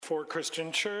Fort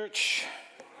Christian Church.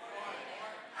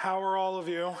 How are all of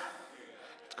you?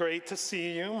 It's great to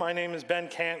see you. My name is Ben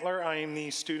Cantler. I am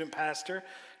the student pastor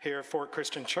here at Fort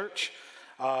Christian Church.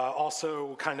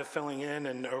 Also kind of filling in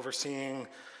and overseeing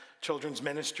children's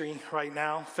ministry right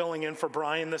now. Filling in for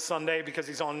Brian this Sunday because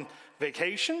he's on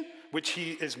vacation, which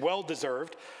he is well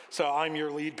deserved. So I'm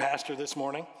your lead pastor this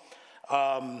morning.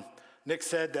 Nick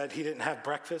said that he didn't have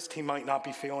breakfast. He might not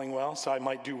be feeling well, so I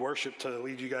might do worship to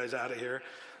lead you guys out of here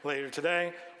later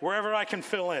today, wherever I can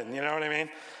fill in, you know what I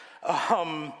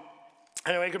mean?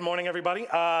 Anyway, good morning, everybody.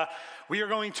 We are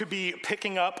going to be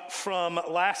picking up from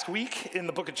last week in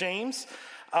the book of James.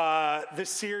 This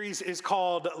series is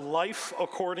called Life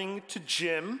According to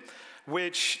Jim,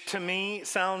 which to me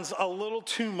sounds a little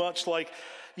too much like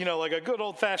a good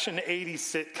old-fashioned 80s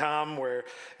sitcom where,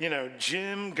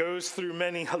 Jim goes through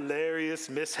many hilarious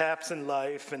mishaps in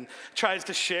life and tries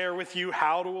to share with you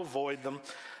how to avoid them.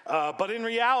 But in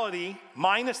reality,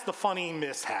 minus the funny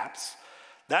mishaps,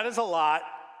 that is a lot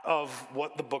of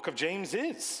what the book of James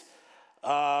is.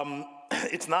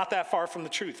 It's not that far from the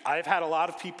truth. I've had a lot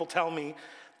of people tell me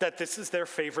that this is their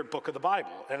favorite book of the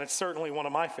Bible, and it's certainly one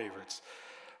of my favorites.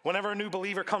 Whenever a new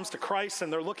believer comes to Christ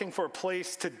and they're looking for a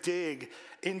place to dig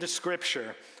into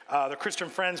Scripture, the Christian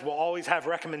friends will always have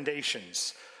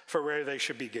recommendations for where they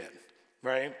should begin,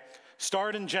 right?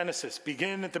 Start in Genesis,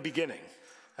 begin at the beginning.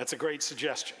 That's a great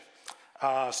suggestion.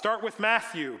 Start with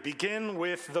Matthew, begin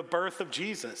with the birth of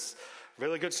Jesus.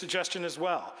 Really good suggestion as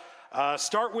well.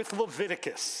 Start with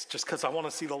Leviticus, just because I want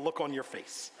to see the look on your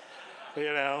face.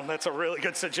 That's a really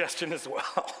good suggestion as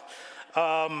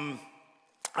well.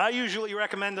 I usually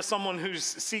recommend to someone who's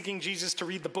seeking Jesus to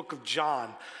read the book of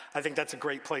John. I think that's a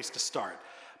great place to start.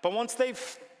 But once they've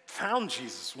found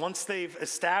Jesus, once they've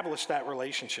established that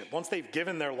relationship, once they've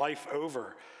given their life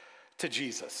over to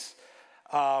Jesus,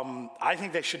 I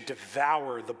think they should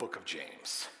devour the book of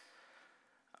James.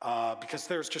 Because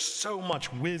there's just so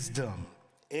much wisdom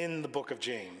in the book of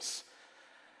James.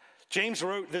 James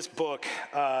wrote this book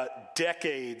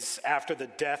decades after the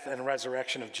death and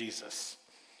resurrection of Jesus.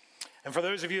 And for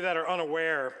those of you that are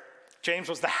unaware, James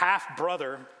was the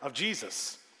half-brother of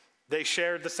Jesus. They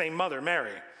shared the same mother,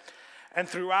 Mary. And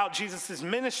throughout Jesus'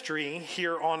 ministry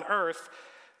here on earth,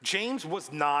 James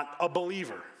was not a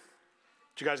believer.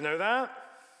 Did you guys know that?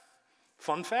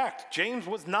 Fun fact, James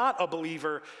was not a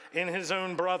believer in his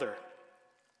own brother.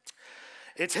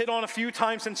 It's hit on a few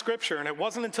times in Scripture, and it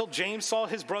wasn't until James saw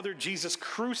his brother Jesus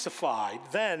crucified,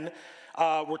 then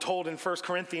we're told in 1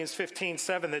 Corinthians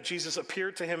 15:7 that Jesus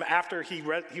appeared to him after he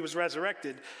was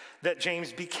resurrected, that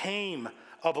James became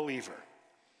a believer.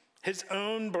 His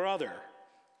own brother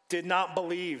did not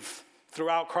believe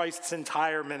throughout Christ's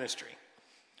entire ministry.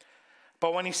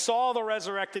 But when he saw the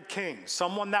resurrected king,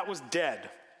 someone that was dead,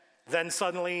 then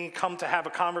suddenly come to have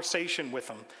a conversation with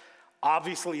him,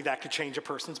 obviously that could change a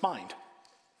person's mind,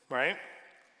 right?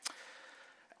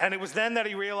 And it was then that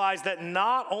he realized that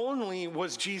not only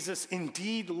was Jesus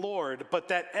indeed Lord, but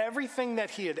that everything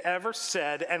that he had ever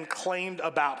said and claimed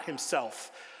about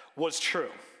himself was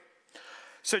true.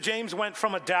 So James went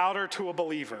from a doubter to a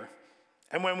believer.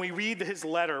 And when we read his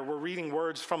letter, we're reading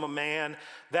words from a man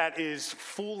that is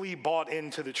fully bought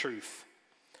into the truth.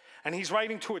 And he's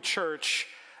writing to a church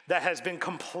that has been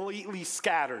completely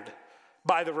scattered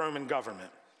by the Roman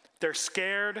government. They're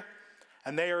scared,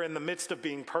 and they are in the midst of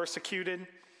being persecuted.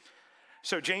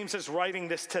 So James is writing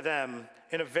this to them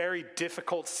in a very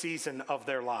difficult season of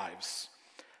their lives.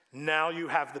 Now you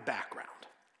have the background.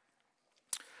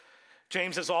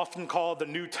 James is often called the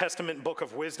New Testament book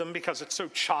of wisdom because it's so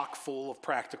chock full of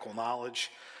practical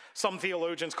knowledge. Some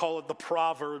theologians call it the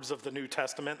Proverbs of the New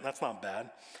Testament, and that's not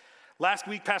bad. Last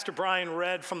week, Pastor Brian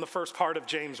read from the first part of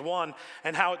James 1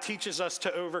 and how it teaches us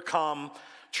to overcome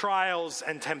trials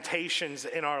and temptations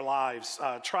in our lives,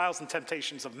 trials and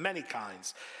temptations of many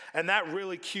kinds. And that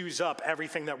really cues up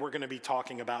everything that we're going to be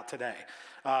talking about today.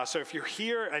 So if you're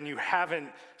here and you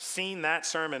haven't seen that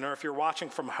sermon, or if you're watching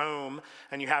from home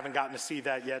and you haven't gotten to see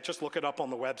that yet, just look it up on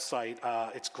the website.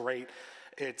 It's great.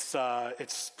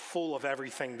 It's full of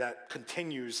everything that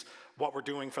continues what we're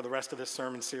doing for the rest of this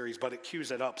sermon series, but it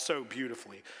cues it up so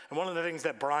beautifully. And one of the things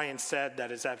that Brian said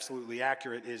that is absolutely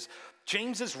accurate is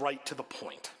James is right to the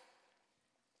point.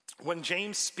 When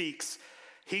James speaks,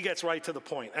 he gets right to the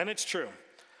point, and it's true.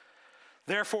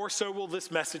 Therefore, so will this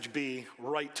message be,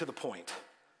 right to the point.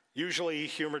 Usually,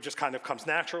 humor just kind of comes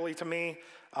naturally to me,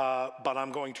 but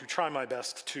I'm going to try my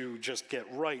best to just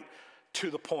get right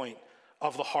to the point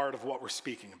of the heart of what we're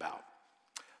speaking about.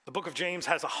 The book of James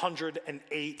has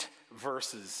 108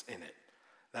 verses in it.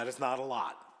 That is not a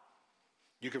lot.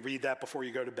 You could read that before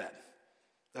you go to bed.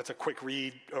 That's a quick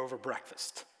read over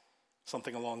breakfast.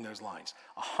 something along those lines.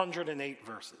 108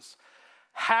 verses.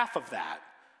 Half of that,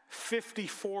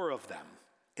 54 of them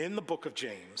in the book of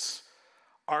James,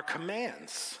 are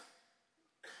commands.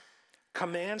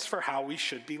 Commands for how we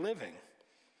should be living.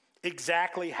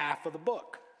 Exactly half of the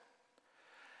book.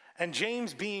 And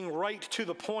James being right to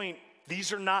the point,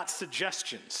 these are not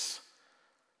suggestions.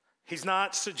 He's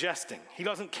not suggesting. He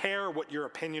doesn't care what your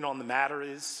opinion on the matter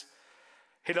is.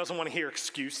 He doesn't want to hear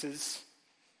excuses.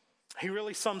 He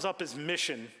really sums up his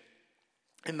mission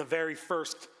in the very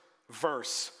first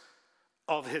verse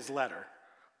of his letter.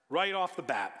 Right off the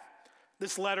bat,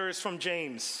 this letter is from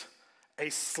James, a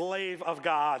slave of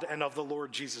God and of the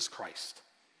Lord Jesus Christ.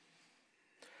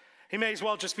 He may as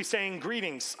well just be saying,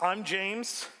 greetings, I'm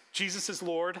James, Jesus is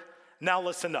Lord, now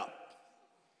listen up.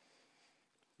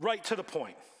 Right to the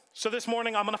point. So this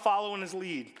morning I'm going to follow in his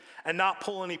lead and not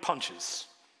pull any punches.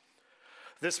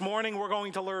 This morning we're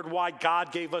going to learn why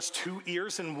God gave us 2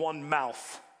 ears and 1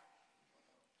 mouth.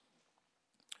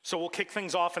 So we'll kick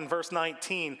things off in verse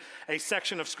 19, a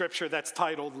section of scripture that's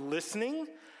titled Listening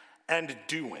and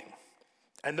Doing.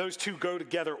 And those two go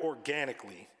together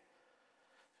organically.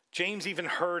 James even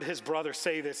heard his brother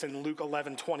say this in Luke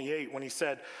 11:28 when he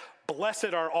said,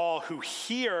 "Blessed are all who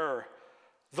hear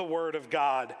the word of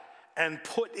God and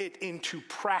put it into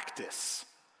practice."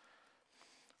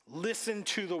 Listen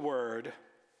to the word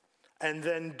and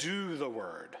then do the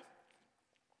word.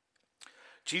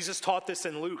 Jesus taught this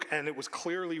in Luke, and it was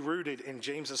clearly rooted in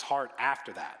James's heart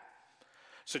after that.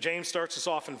 So James starts us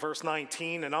off in verse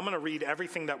 19, and I'm going to read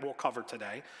everything that we'll cover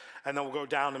today, and then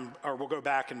we'll go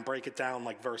back and break it down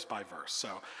like verse by verse.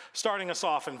 So starting us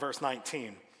off in verse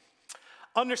 19.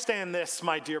 Understand this,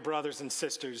 my dear brothers and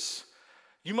sisters.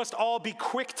 You must all be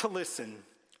quick to listen,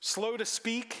 slow to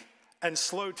speak, and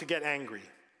slow to get angry.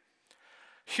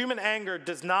 Human anger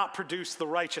does not produce the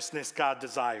righteousness God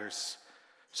desires.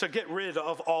 So get rid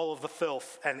of all of the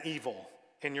filth and evil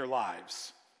in your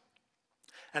lives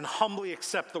and humbly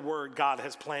accept the word God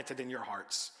has planted in your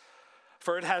hearts,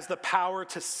 for it has the power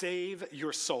to save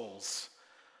your souls.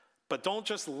 But don't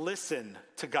just listen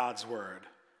to God's word.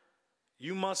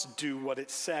 You must do what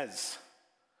it says.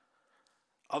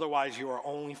 Otherwise, you are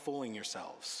only fooling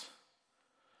yourselves.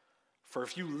 For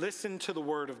if you listen to the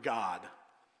word of God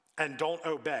and don't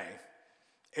obey,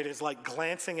 it is like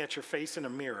glancing at your face in a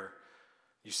mirror.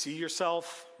 You see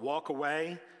yourself, walk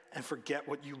away, and forget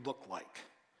what you look like.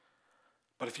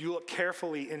 But if you look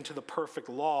carefully into the perfect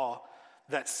law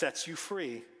that sets you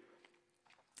free,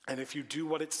 and if you do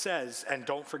what it says and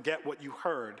don't forget what you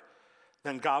heard,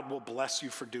 then God will bless you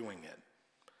for doing it.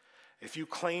 If you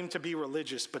claim to be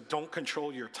religious but don't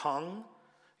control your tongue,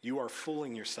 you are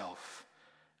fooling yourself,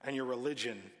 and your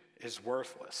religion is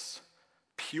worthless.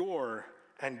 Pure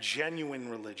and genuine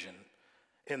religion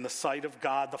in the sight of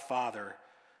God the Father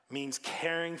means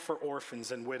caring for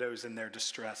orphans and widows in their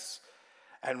distress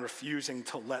and refusing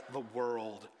to let the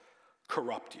world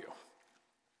corrupt you.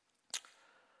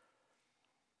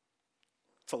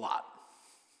 It's a lot.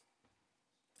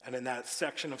 And in that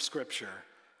section of scripture,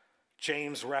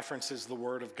 James references the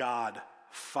word of God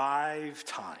 5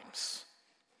 times.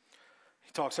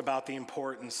 He talks about the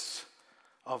importance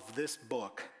of this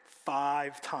book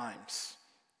 5 times.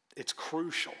 It's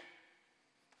crucial.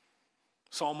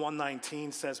 Psalm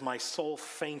 119 says, "My soul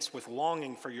faints with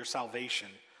longing for your salvation,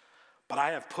 but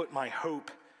I have put my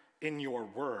hope in your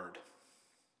word."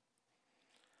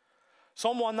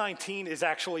 Psalm 119 is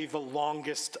actually the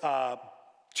longest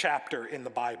chapter in the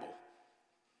Bible.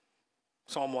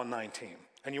 Psalm 119.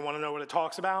 And you want to know what it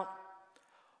talks about?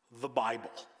 The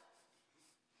Bible.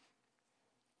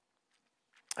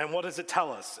 And what does it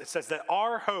tell us? It says that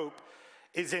our hope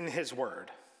is in his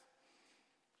word.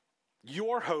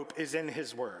 Your hope is in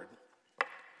his word.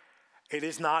 It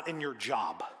is not in your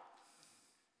job.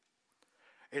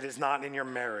 It is not in your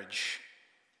marriage.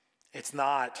 It's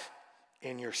not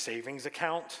in your savings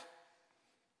account.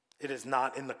 It is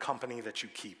not in the company that you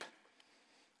keep.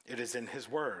 It is in his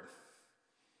word.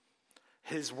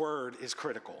 His word is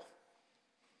critical.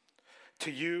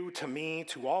 To you, to me,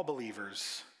 to all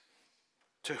believers,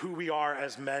 to who we are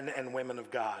as men and women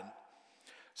of God.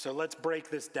 So let's break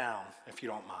this down, if you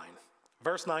don't mind.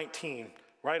 Verse 19,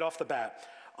 right off the bat.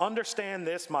 Understand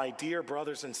this, my dear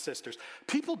brothers and sisters.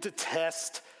 People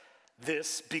detest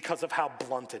this because of how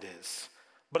blunt it is.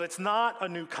 But it's not a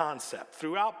new concept.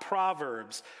 Throughout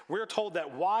Proverbs, we're told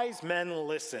that wise men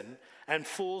listen and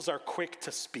fools are quick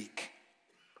to speak.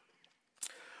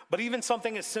 But even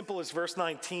something as simple as verse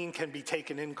 19 can be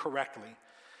taken incorrectly.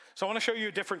 So I want to show you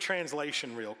a different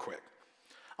translation real quick.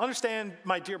 Understand,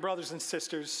 my dear brothers and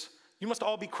sisters, you must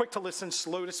all be quick to listen,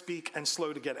 slow to speak, and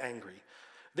slow to get angry.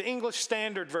 The English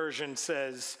Standard Version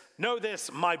says, "Know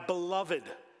this, my beloved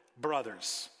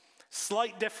brothers."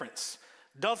 Slight difference.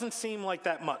 Doesn't seem like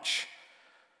that much.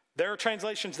 There are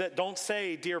translations that don't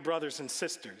say "dear brothers and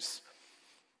sisters."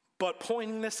 But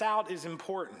pointing this out is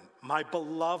important. My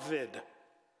beloved.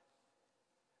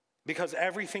 Because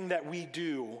everything that we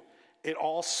do, it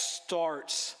all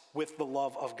starts with the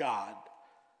love of God.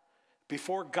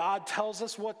 Before God tells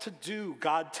us what to do,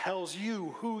 God tells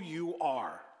you who you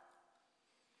are.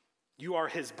 You are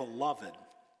his beloved.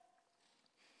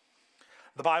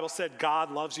 The Bible said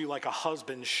God loves you like a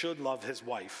husband should love his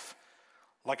wife,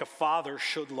 like a father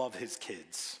should love his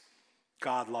kids.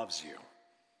 God loves you.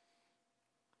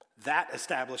 That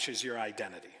establishes your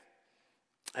identity.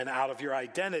 And out of your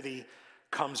identity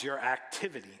comes your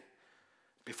activity.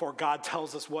 Before God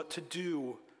tells us what to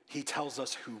do, he tells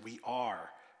us who we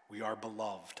are. We are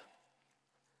beloved.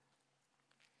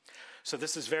 So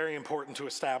this is very important to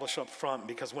establish up front,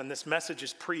 because when this message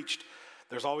is preached,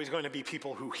 there's always going to be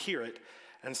people who hear it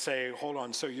and say, hold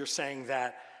on, so you're saying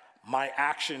that my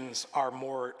actions are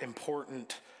more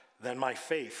important than my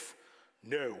faith?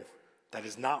 No, that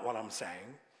is not what I'm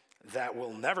saying. That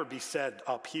will never be said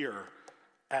up here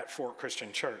at Fort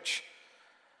Christian Church.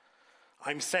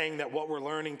 I'm saying that what we're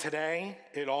learning today,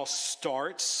 it all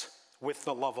starts with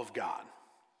the love of God.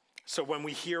 So when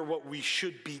we hear what we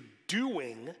should be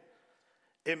doing,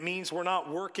 it means we're not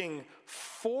working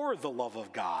for the love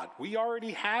of God. We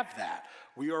already have that.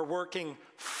 We are working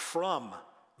from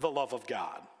the love of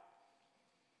God.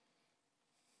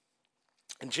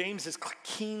 And James is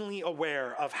keenly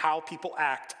aware of how people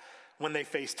act when they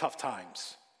face tough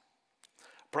times.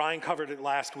 Brian covered it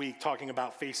last week, talking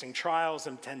about facing trials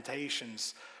and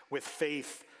temptations with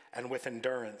faith and with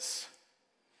endurance.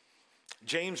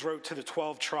 James wrote to the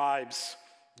 12 tribes,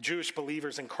 Jewish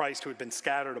believers in Christ who had been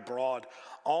scattered abroad,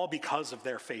 all because of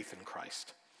their faith in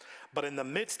Christ. But in the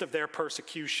midst of their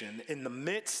persecution, in the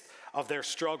midst of their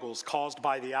struggles caused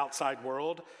by the outside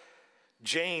world,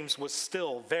 James was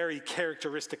still very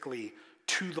characteristically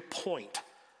to the point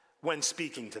when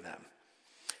speaking to them.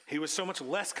 He was so much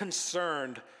less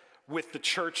concerned with the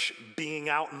church being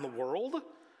out in the world.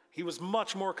 He was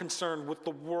much more concerned with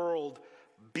the world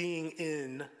being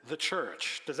in the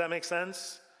church. Does that make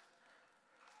sense?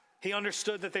 He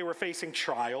understood that they were facing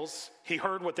trials. He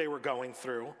heard what they were going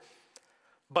through,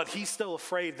 but he's still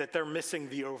afraid that they're missing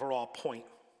the overall point.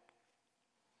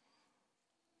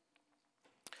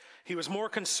 He was more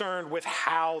concerned with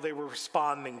how they were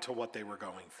responding to what they were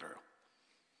going through.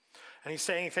 And he's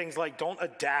saying things like, don't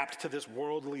adapt to this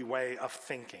worldly way of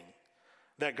thinking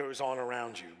that goes on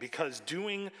around you. Because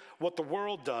doing what the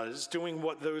world does, doing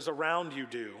what those around you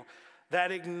do,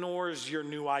 that ignores your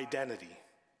new identity.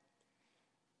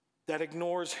 That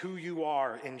ignores who you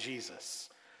are in Jesus.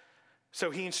 So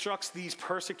he instructs these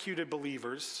persecuted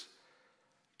believers,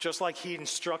 just like he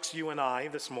instructs you and I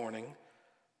this morning,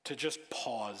 to just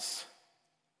pause,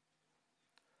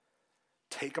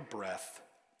 take a breath,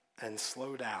 and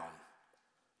slow down.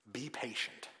 Be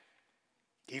patient,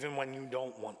 even when you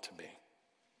don't want to be.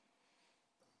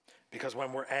 Because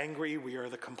when we're angry, we are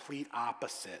the complete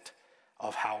opposite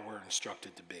of how we're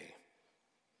instructed to be.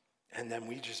 And then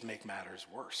we just make matters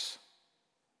worse.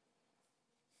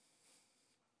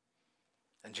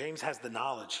 And James has the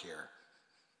knowledge here.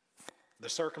 The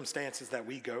circumstances that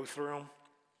we go through,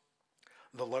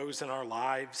 the lows in our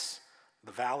lives,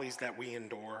 the valleys that we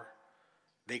endure,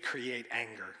 they create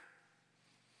anger.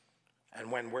 And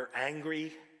when we're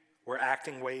angry, we're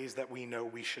acting ways that we know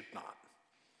we should not.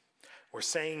 We're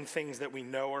saying things that we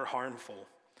know are harmful,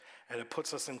 and it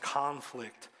puts us in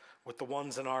conflict with the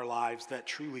ones in our lives that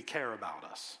truly care about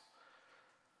us.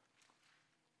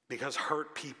 Because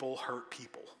hurt people hurt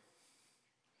people.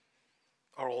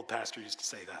 Our old pastor used to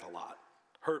say that a lot.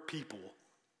 Hurt people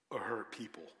or hurt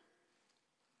people.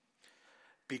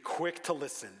 Be quick to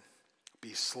listen,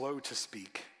 be slow to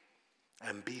speak,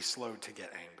 and be slow to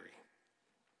get angry.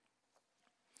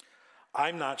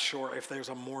 I'm not sure if there's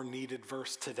a more needed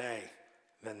verse today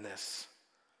than this.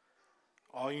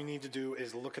 All you need to do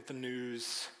is look at the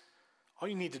news. All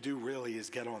you need to do really is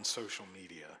get on social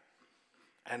media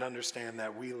and understand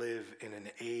that we live in an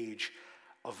age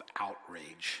of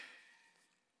outrage.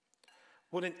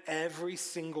 Wouldn't every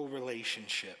single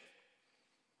relationship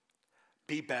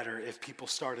be better if people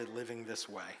started living this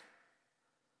way?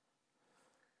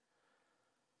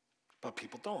 But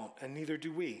people don't, and neither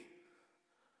do we.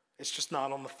 It's just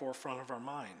not on the forefront of our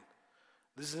mind.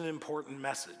 This is an important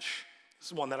message. This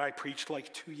is one that I preached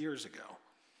like 2 years ago.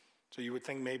 So you would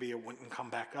think maybe it wouldn't come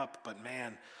back up, but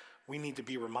man, we need to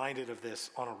be reminded of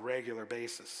this on a regular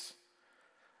basis.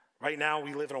 Right now,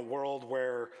 we live in a world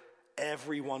where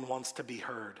everyone wants to be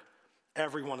heard.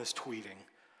 Everyone is tweeting.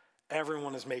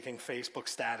 Everyone is making Facebook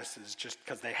statuses just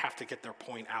because they have to get their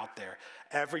point out there.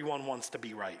 Everyone wants to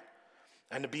be right.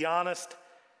 And to be honest,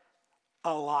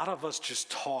 a lot of us just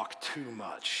talk too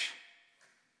much.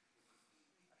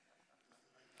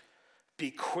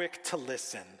 Be quick to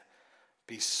listen.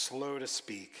 Be slow to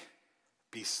speak.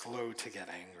 Be slow to get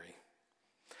angry.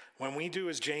 When we do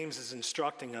as James is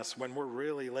instructing us, when we're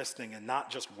really listening and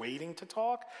not just waiting to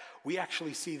talk, we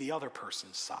actually see the other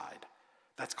person's side.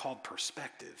 That's called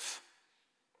perspective.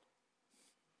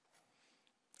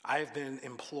 I have been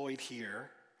employed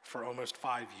here for almost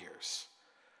 5 years,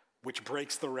 which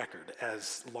breaks the record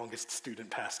as longest student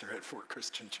pastor at Fort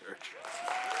Christian Church.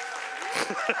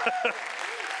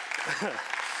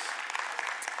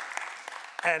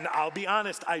 And I'll be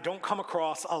honest, I don't come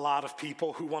across a lot of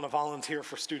people who want to volunteer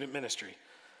for student ministry.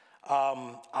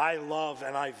 I love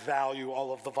and I value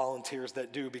all of the volunteers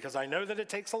that do because I know that it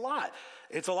takes a lot.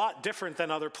 It's a lot different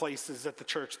than other places at the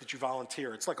church that you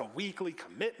volunteer. It's like a weekly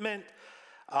commitment.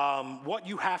 What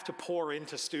you have to pour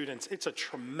into students, it's a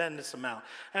tremendous amount.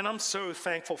 And I'm so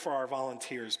thankful for our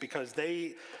volunteers because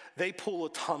they pull a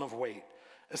ton of weight,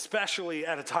 especially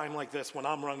at a time like this when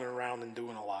I'm running around and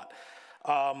doing a lot.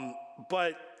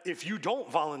 But if you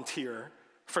don't volunteer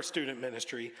for student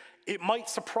ministry, it might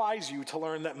surprise you to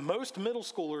learn that most middle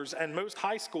schoolers and most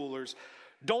high schoolers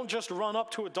don't just run up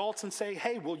to adults and say,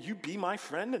 hey, will you be my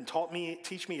friend and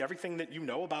teach me everything that you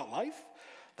know about life?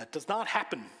 That does not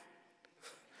happen.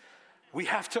 We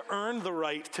have to earn the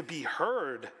right to be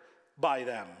heard by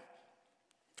them.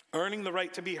 Earning the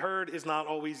right to be heard is not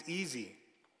always easy.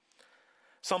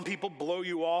 Some people blow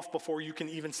you off before you can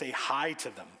even say hi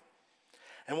to them.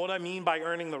 And what I mean by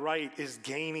earning the right is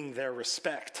gaining their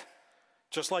respect,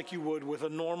 just like you would with a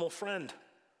normal friend.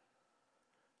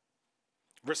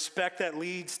 Respect that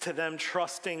leads to them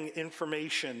trusting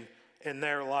information in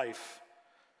their life.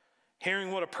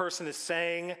 Hearing what a person is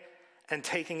saying and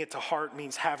taking it to heart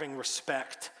means having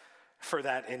respect for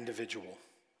that individual.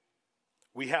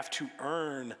 We have to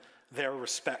earn their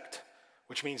respect,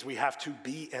 which means we have to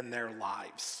be in their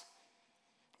lives.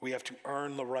 We have to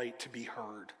earn the right to be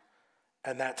heard.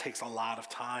 And that takes a lot of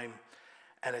time,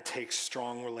 and it takes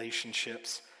strong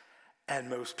relationships, and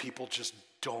most people just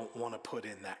don't want to put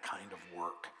in that kind of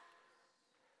work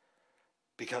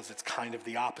because it's kind of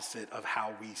the opposite of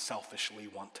how we selfishly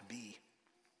want to be.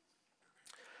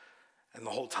 And the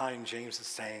whole time James is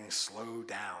saying, slow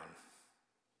down.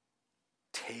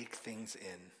 Take things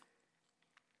in.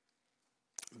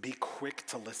 Be quick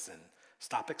to listen.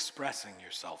 Stop expressing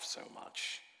yourself so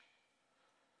much.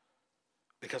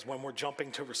 Because when we're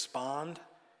jumping to respond,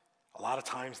 a lot of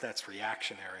times that's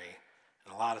reactionary.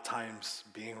 And a lot of times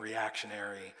being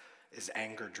reactionary is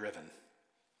anger-driven.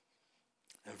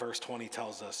 And verse 20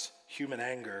 tells us, human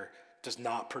anger does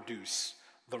not produce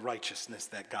the righteousness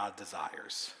that God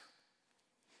desires.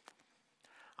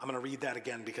 I'm going to read that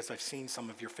again because I've seen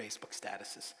some of your Facebook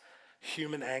statuses.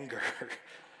 Human anger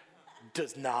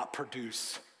does not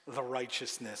produce the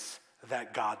righteousness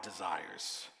that God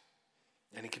desires.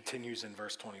 And he continues in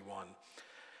verse 21.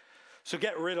 So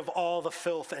get rid of all the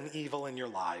filth and evil in your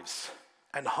lives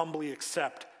and humbly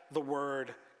accept the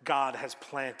word God has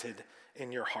planted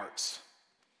in your hearts.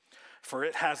 For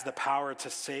it has the power to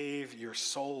save your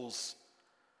souls.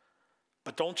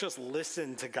 But don't just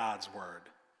listen to God's word.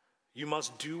 You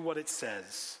must do what it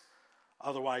says.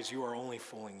 Otherwise, you are only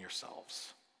fooling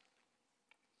yourselves.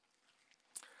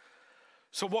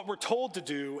 So what we're told to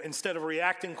do, instead of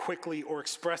reacting quickly or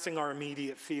expressing our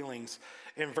immediate feelings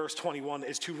in verse 21,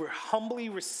 is to humbly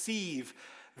receive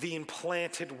the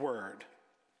implanted word.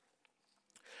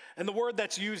 And the word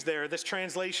that's used there, this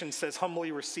translation says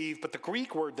humbly receive, but the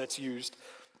Greek word that's used,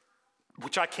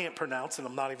 which I can't pronounce and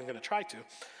I'm not even going to try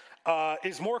to,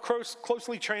 is more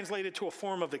closely translated to a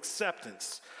form of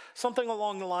acceptance, something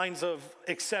along the lines of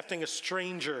accepting a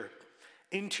stranger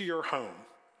into your home.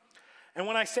 And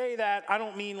when I say that, I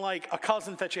don't mean like a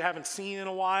cousin that you haven't seen in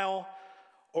a while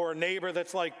or a neighbor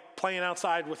that's like playing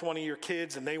outside with one of your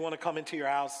kids and they want to come into your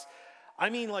house. I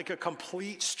mean like a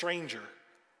complete stranger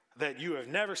that you have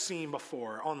never seen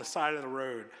before on the side of the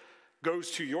road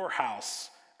goes to your house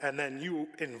and then you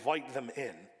invite them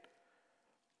in.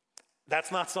 That's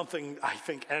not something I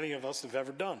think any of us have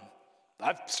ever done.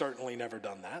 I've certainly never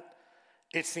done that.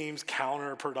 It seems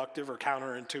counterproductive or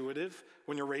counterintuitive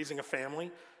when you're raising a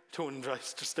family to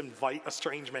just invite a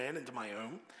strange man into my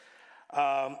home.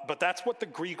 But that's what the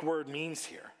Greek word means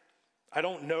here. I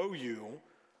don't know you,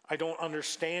 I don't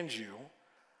understand you,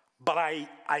 but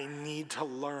I need to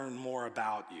learn more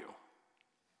about you.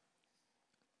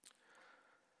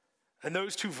 And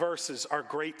those two verses are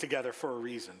great together for a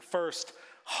reason. First,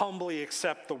 humbly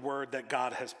accept the word that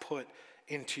God has put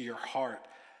into your heart.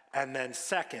 And then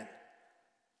second,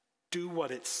 do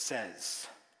what it says.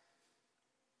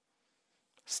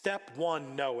 Step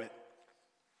one, know it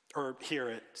or hear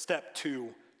it. Step two,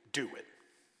 do it.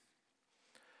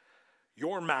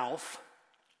 Your mouth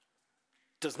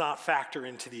does not factor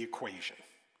into the equation.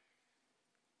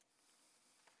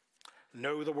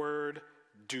 Know the word,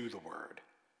 do the word.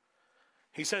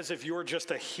 He says if you're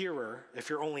just a hearer, if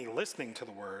you're only listening to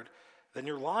the word, then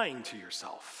you're lying to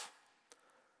yourself.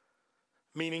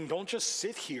 Meaning, don't just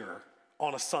sit here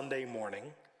on a Sunday morning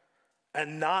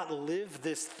and not live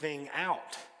this thing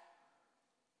out.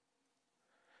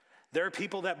 There are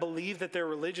people that believe that they're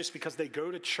religious because they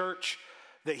go to church,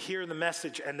 they hear the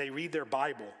message, and they read their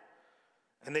Bible.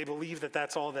 And they believe that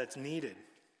that's all that's needed.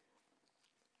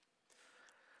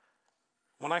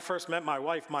 When I first met my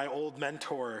wife, my old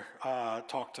mentor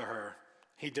talked to her.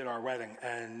 He did our wedding,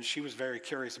 and she was very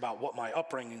curious about what my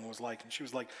upbringing was like. And she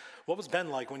was like, what was Ben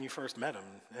like when you first met him?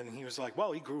 And he was like,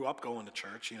 well, he grew up going to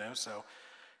church, so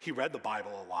he read the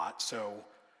Bible a lot, so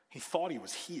he thought he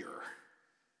was here.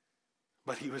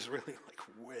 But he was really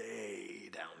way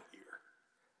down here.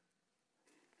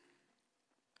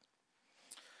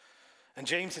 And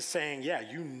James is saying, yeah,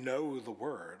 you know the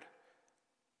word,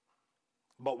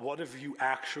 but what have you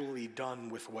actually done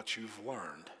with what you've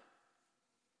learned?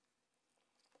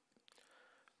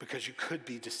 Because you could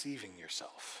be deceiving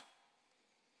yourself.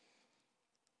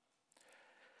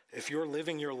 If you're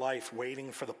living your life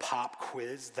waiting for the pop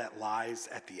quiz that lies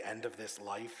at the end of this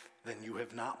life, then you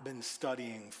have not been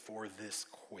studying for this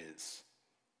quiz.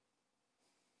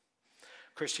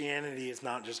 Christianity is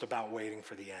not just about waiting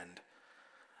for the end.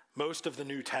 Most of the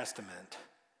New Testament,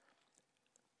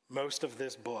 most of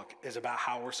this book is about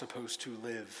how we're supposed to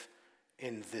live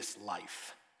in this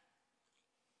life.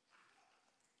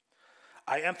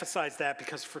 I emphasize that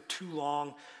because for too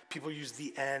long, people use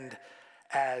the end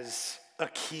as a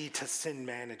key to sin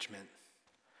management.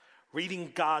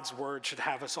 Reading God's word should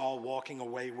have us all walking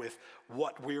away with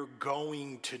what we're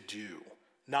going to do,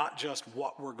 not just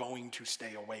what we're going to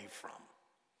stay away from.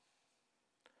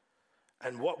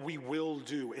 And what we will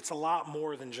do, it's a lot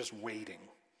more than just waiting.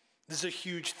 This is a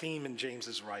huge theme in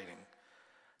James's writing,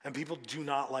 and people do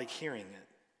not like hearing it.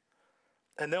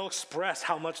 And they'll express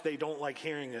how much they don't like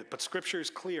hearing it, but Scripture is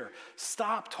clear.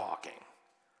 Stop talking.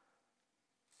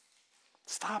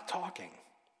 Stop talking.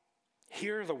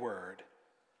 Hear the word.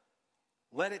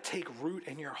 Let it take root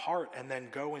in your heart and then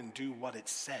go and do what it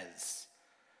says.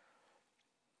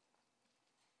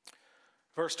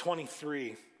 Verse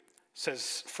 23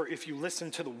 says, for if you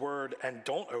listen to the word and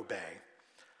don't obey,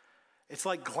 it's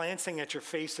like glancing at your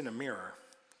face in a mirror.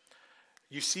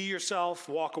 You see yourself,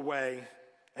 walk away,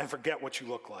 and forget what you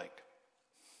look like.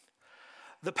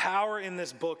 The power in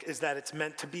this book is that it's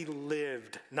meant to be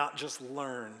lived, not just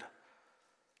learned.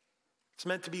 It's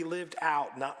meant to be lived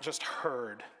out, not just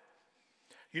heard.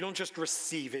 You don't just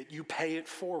receive it, you pay it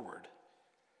forward.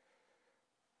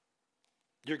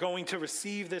 You're going to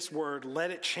receive this word,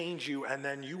 let it change you, and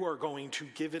then you are going to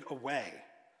give it away.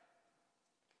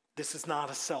 This is not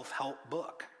a self-help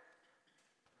book.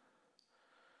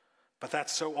 But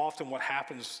that's so often what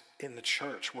happens in the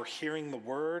church. We're hearing the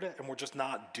word and we're just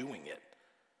not doing it.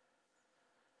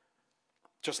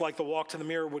 Just like the walk to the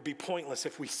mirror would be pointless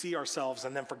if we see ourselves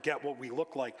and then forget what we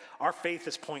look like. Our faith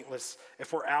is pointless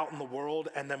if we're out in the world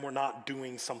and then we're not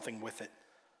doing something with it.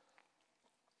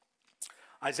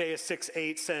 Isaiah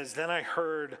 6:8 says, then I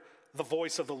heard the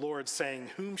voice of the Lord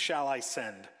saying, whom shall I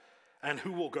send and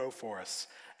who will go for us?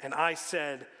 And I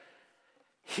said,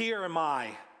 here am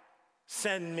I,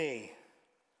 send me.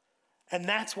 And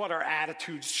that's what our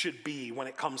attitudes should be when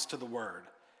it comes to the word.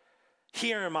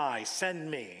 Here am I,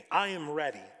 send me. I am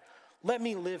ready. Let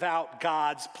me live out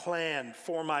God's plan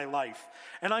for my life.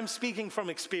 And I'm speaking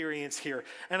from experience here,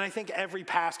 and I think every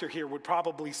pastor here would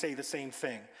probably say the same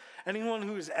thing. Anyone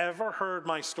who has ever heard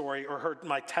my story or heard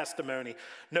my testimony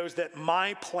knows that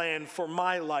my plan for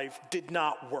my life did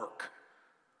not work.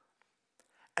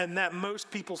 And that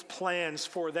most people's plans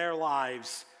for their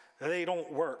lives, they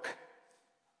don't work.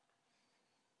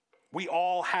 We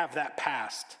all have that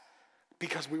past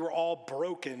because we were all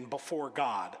broken before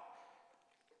God.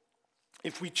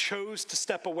 If we chose to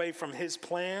step away from his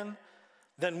plan,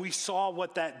 then we saw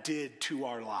what that did to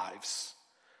our lives.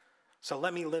 So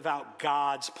let me live out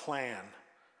God's plan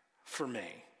for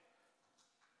me.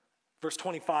 Verse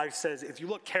 25 says, if you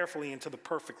look carefully into the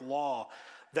perfect law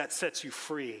that sets you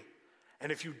free,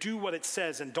 and if you do what it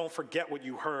says and don't forget what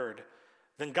you heard,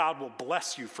 then God will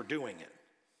bless you for doing it.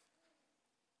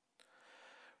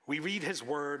 We read his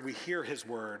word, we hear his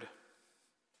word.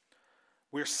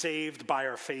 We're saved by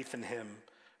our faith in him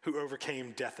who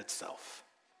overcame death itself,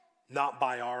 not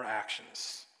by our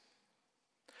actions.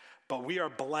 But we are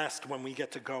blessed when we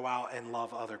get to go out and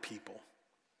love other people.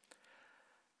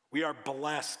 We are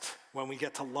blessed when we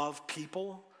get to love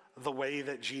people the way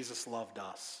that Jesus loved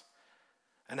us.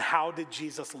 And how did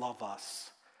Jesus love us?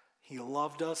 He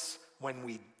loved us when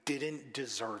we didn't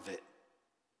deserve it.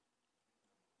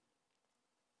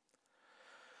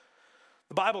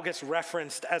 The Bible gets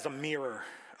referenced as a mirror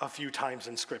a few times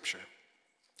in Scripture.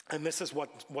 And this is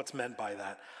what's meant by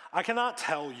that. I cannot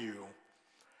tell you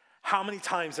how many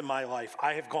times in my life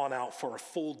I have gone out for a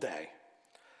full day.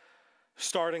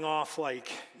 Starting off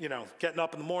getting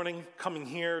up in the morning, coming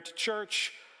here to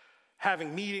church,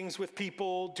 having meetings with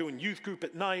people, doing youth group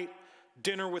at night,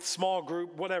 dinner with small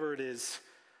group, whatever it is.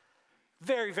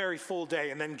 Very, very full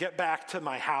day, and then get back to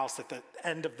my house at the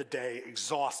end of the day,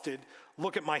 exhausted,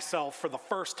 look at myself for the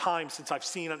first time since I've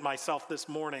seen it myself this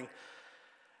morning,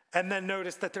 and then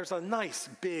notice that there's a nice,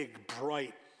 big,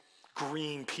 bright,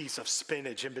 green piece of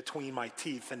spinach in between my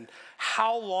teeth. And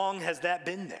how long has that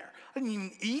been there? I didn't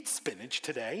even eat spinach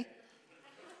today.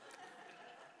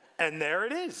 And there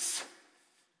it is.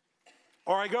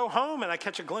 Or I go home and I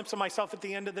catch a glimpse of myself at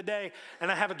the end of the day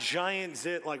and I have a giant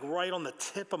zit right on the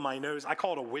tip of my nose. I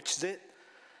call it a witch zit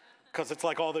because it's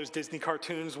like all those Disney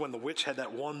cartoons when the witch had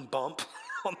that one bump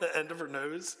on the end of her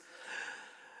nose.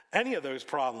 Any of those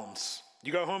problems.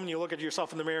 You go home and you look at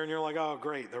yourself in the mirror and you're like, oh,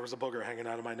 great, there was a booger hanging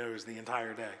out of my nose the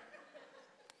entire day.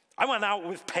 I went out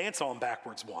with pants on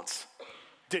backwards once.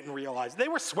 Didn't realize. They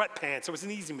were sweatpants. It was an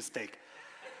easy mistake.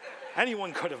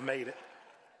 Anyone could have made it.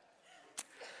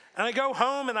 And I go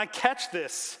home and I catch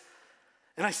this.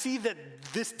 And I see that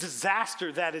this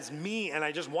disaster that is me, and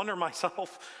I just wonder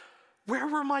myself, where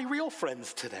were my real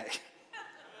friends today?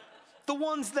 The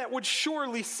ones that would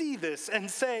surely see this and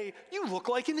say, you look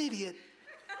like an idiot.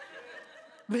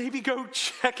 Maybe go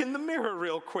check in the mirror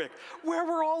real quick. Where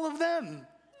were all of them?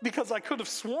 Because I could have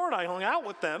sworn I hung out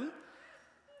with them,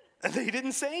 and they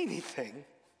didn't say anything.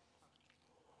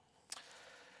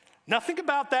 Now think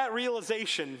about that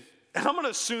realization, and I'm going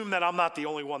to assume that I'm not the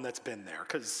only one that's been there,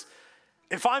 because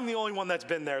if I'm the only one that's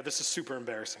been there, this is super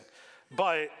embarrassing.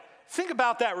 But think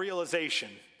about that realization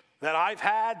that I've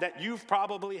had, that you've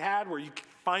probably had, where you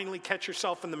finally catch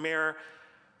yourself in the mirror,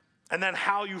 and then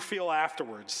how you feel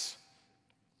afterwards.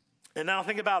 And now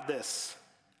think about this.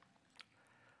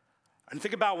 And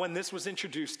think about when this was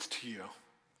introduced to you.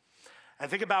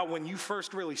 And think about when you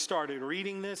first really started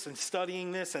reading this and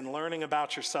studying this and learning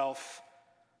about yourself.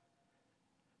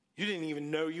 You didn't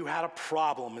even know you had a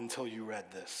problem until you read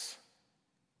this.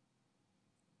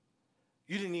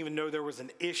 You didn't even know there was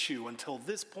an issue until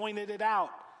this pointed it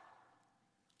out.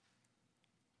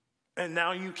 And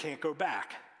now you can't go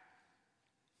back.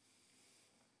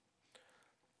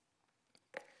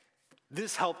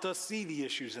 This helped us see the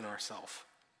issues in ourselves.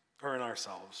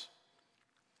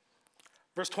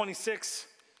 Verse 26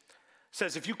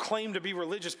 says, if you claim to be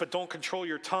religious but don't control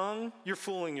your tongue, you're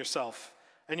fooling yourself,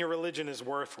 and your religion is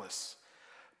worthless.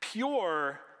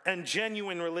 Pure and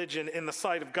genuine religion in the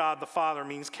sight of God the Father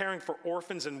means caring for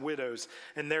orphans and widows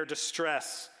in their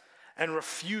distress and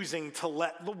refusing to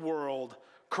let the world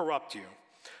corrupt you.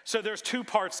 So there's two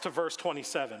parts to verse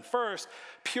 27. First,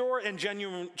 pure and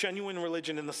genuine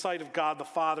religion in the sight of God the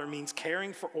Father means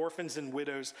caring for orphans and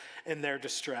widows in their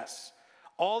distress.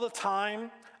 All the time,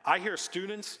 I hear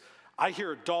students, I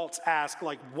hear adults ask,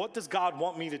 what does God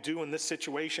want me to do in this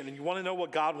situation? And you want to know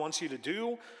what God wants you to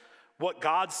do? What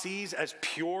God sees as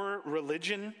pure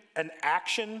religion and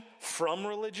action from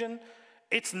religion?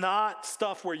 It's not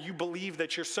stuff where you believe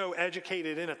that you're so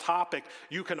educated in a topic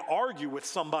you can argue with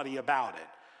somebody about it.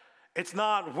 It's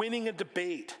not winning a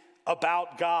debate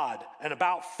about God and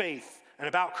about faith and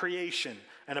about creation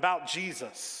and about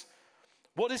Jesus.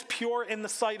 What is pure in the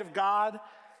sight of God?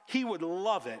 He would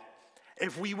love it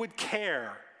if we would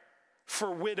care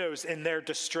for widows in their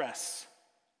distress.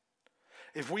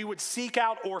 If we would seek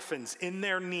out orphans in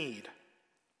their need.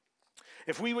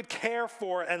 If we would care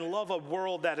for and love a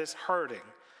world that is hurting.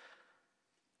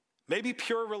 Maybe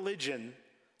pure religion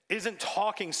isn't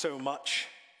talking so much.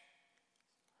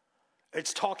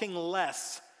 It's talking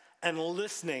less and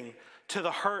listening to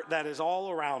the hurt that is all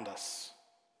around us.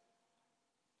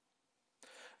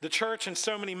 The church and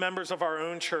so many members of our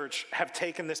own church have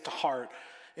taken this to heart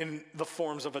in the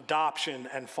forms of adoption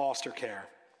and foster care.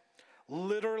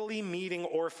 Literally meeting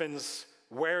orphans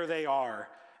where they are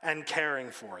and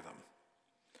caring for them.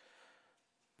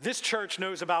 This church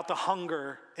knows about the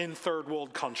hunger in third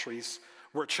world countries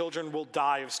where children will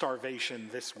die of starvation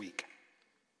this week.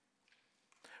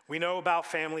 We know about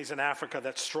families in Africa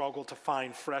that struggle to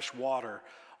find fresh water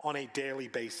on a daily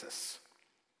basis.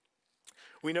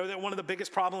 We know that one of the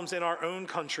biggest problems in our own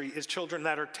country is children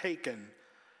that are taken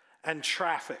and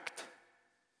trafficked.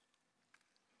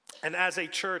 And as a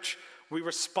church, we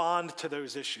respond to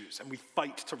those issues and we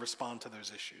fight to respond to those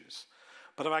issues.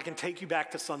 But if I can take you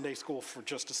back to Sunday school for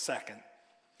just a second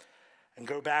and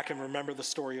go back and remember the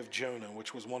story of Jonah,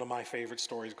 which was one of my favorite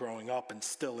stories growing up and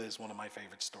still is one of my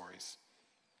favorite stories.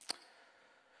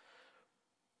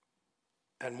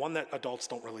 And one that adults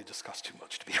don't really discuss too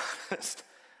much, to be honest.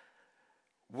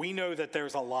 We know that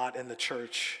there's a lot in the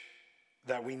church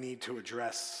that we need to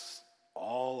address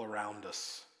all around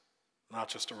us, not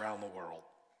just around the world.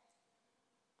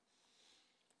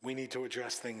 We need to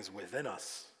address things within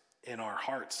us, in our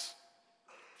hearts.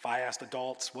 If I asked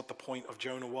adults what the point of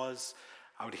Jonah was,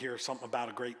 I would hear something about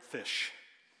a great fish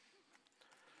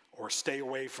or stay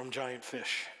away from giant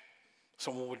fish.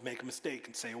 Someone would make a mistake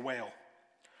and say a whale.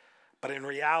 But in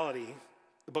reality,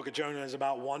 the book of Jonah is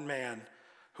about one man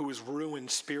who was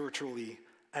ruined spiritually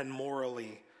and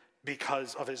morally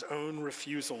because of his own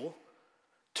refusal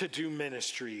to do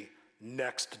ministry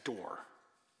next door.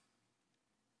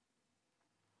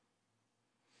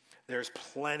 There's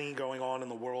plenty going on in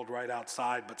the world right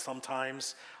outside, but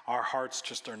sometimes our hearts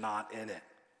just are not in it.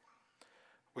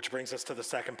 Which brings us to the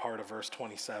second part of verse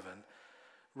 27.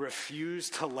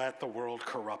 Refuse to let the world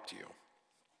corrupt you.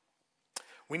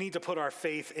 We need to put our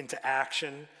faith into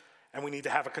action, and we need to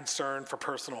have a concern for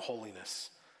personal holiness.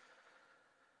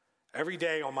 Every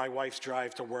day on my wife's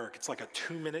drive to work, it's like a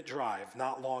 2-minute drive,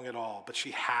 not long at all, but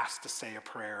she has to say a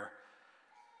prayer.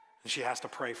 And she has to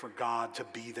pray for God to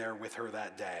be there with her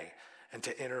that day and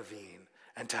to intervene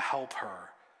and to help her,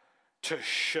 to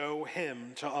show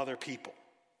him to other people.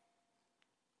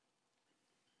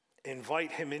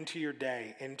 Invite him into your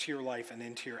day, into your life, and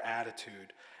into your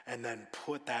attitude, and then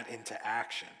put that into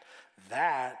action.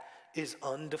 That is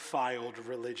undefiled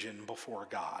religion before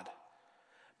God.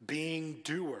 Being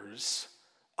doers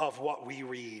of what we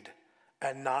read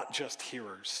and not just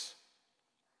hearers.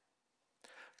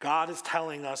 God is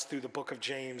telling us through the book of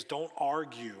James, don't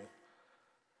argue,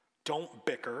 don't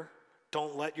bicker,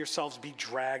 don't let yourselves be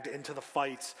dragged into the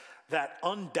fights that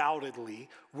undoubtedly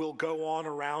will go on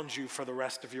around you for the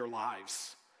rest of your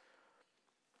lives.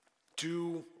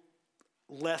 Do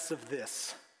less of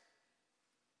this.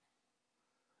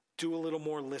 Do a little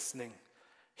more listening.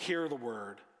 Hear the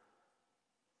word.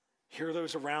 Hear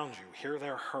those around you. Hear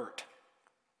their hurt.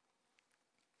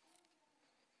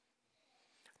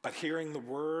 But hearing the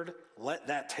word, let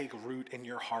that take root in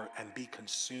your heart and be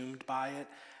consumed by it,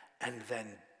 and then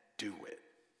do it.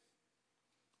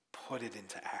 Put it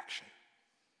into action.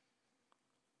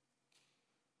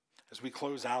 As we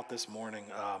close out this morning,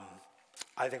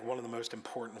 I think one of the most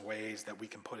important ways that we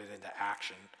can put it into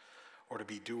action or to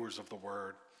be doers of the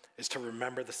word is to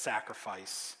remember the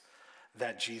sacrifice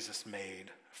that Jesus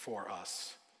made for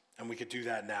us. And we could do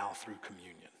that now through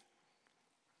communion.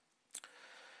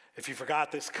 If you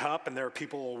forgot this cup and there are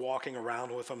people walking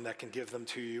around with them that can give them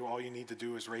to you, all you need to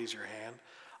do is raise your hand.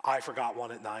 I forgot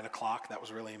one at 9 o'clock. That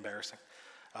was really embarrassing.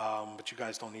 But you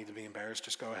guys don't need to be embarrassed.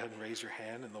 Just go ahead and raise your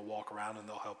hand and they'll walk around and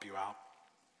they'll help you out.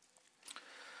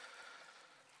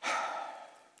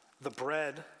 The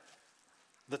bread,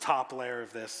 the top layer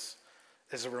of this,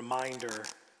 is a reminder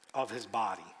of his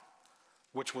body,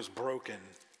 which was broken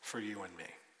for you and me.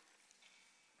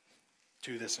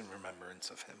 Do this in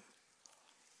remembrance of him.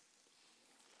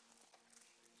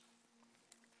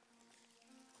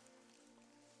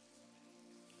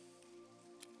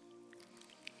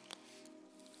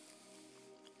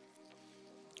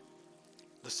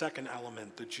 The second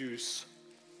element, the juice,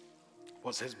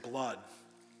 was his blood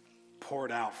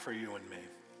poured out for you and me.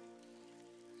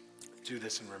 Do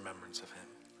this in remembrance of him.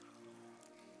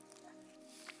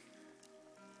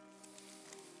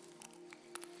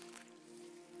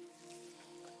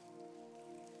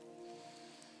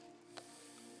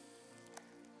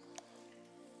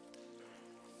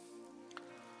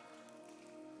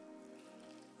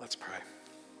 Let's pray.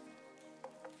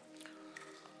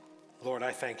 Lord,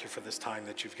 I thank you for this time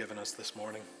that you've given us this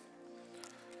morning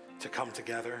to come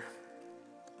together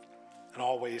and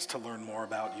always to learn more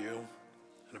about you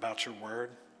and about your word.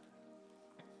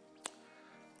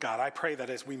 God, I pray that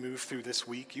as we move through this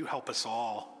week, you help us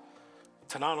all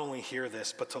to not only hear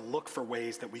this, but to look for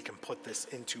ways that we can put this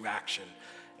into action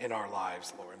in our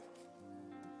lives, Lord.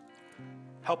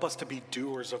 Help us to be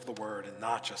doers of the word and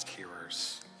not just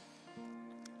hearers.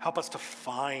 Help us to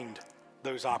find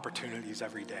those opportunities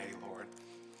every day, Lord.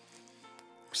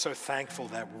 We're so thankful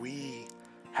that we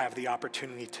have the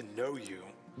opportunity to know you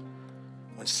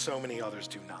when so many others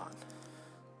do not.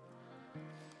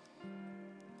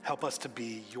 Help us to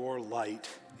be your light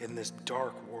in this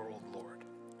dark world, Lord.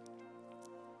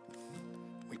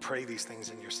 We pray these things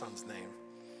in your Son's name.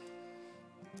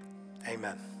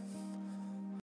 Amen.